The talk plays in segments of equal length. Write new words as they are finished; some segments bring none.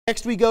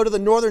Next we go to the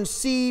Northern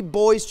C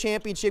Boys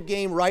Championship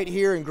game right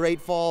here in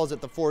Great Falls at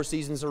the Four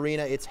Seasons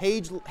Arena. It's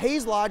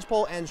Hayes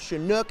Lodgepole and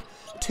Chinook,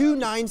 two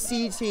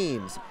 9C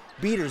teams.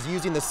 Beaters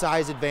using the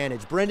size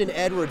advantage. Brendan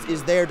Edwards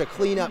is there to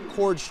clean up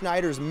Cord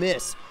Schneider's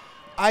miss.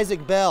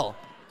 Isaac Bell,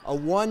 a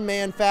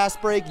one-man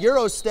fast break,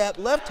 Euro step,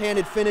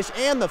 left-handed finish,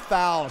 and the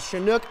foul.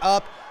 Chinook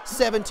up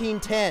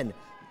 17-10.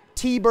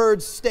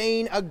 T-Birds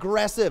staying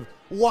aggressive.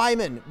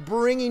 Wyman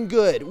bringing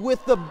good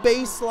with the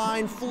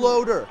baseline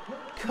floater.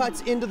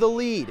 Cuts into the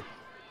lead.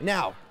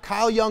 Now,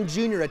 Kyle Young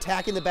Jr.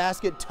 attacking the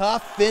basket,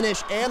 tough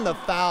finish and the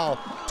foul,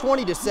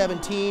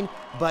 20-17,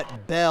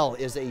 but Bell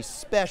is a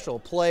special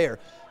player.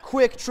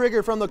 Quick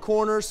trigger from the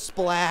corner,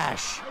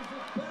 splash.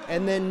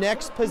 And then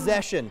next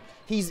possession,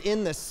 he's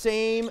in the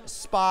same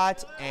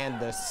spot and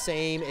the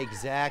same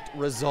exact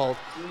result.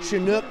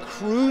 Chinook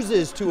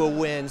cruises to a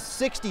win,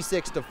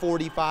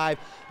 66-45.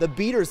 The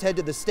Beaters head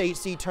to the State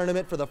C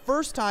tournament for the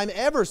first time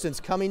ever since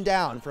coming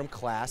down from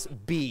Class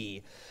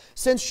B.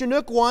 Since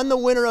Chinook won, the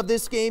winner of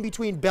this game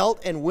between Belt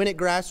and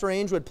Winnett-Grass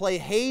Range would play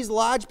Hayes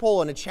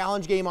Lodgepole in a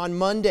challenge game on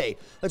Monday.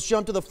 Let's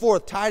jump to the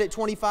fourth. Tied at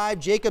 25,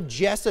 Jacob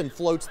Jessen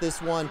floats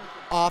this one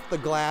off the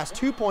glass.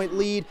 2-point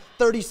lead,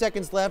 30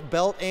 seconds left.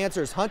 Belt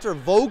answers. Hunter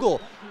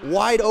Vogel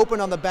wide open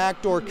on the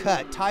backdoor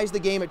cut. Ties the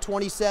game at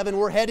 27.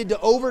 We're headed to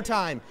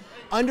overtime.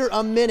 Under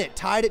a minute,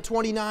 tied at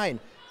 29.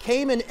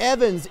 Cayman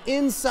Evans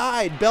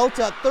inside. Belt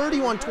up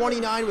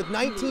 31-29 with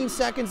 19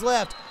 seconds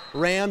left.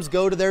 Rams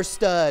go to their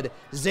stud.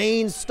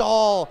 Zane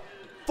Stahl,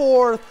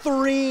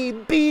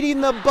 4-3,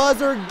 beating the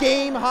buzzer,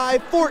 game high,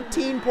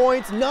 14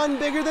 points, none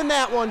bigger than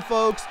that one,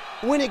 folks.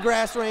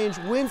 Winnett-Grass Range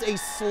wins a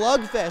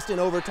slugfest in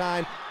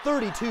overtime,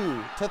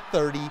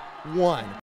 32-31.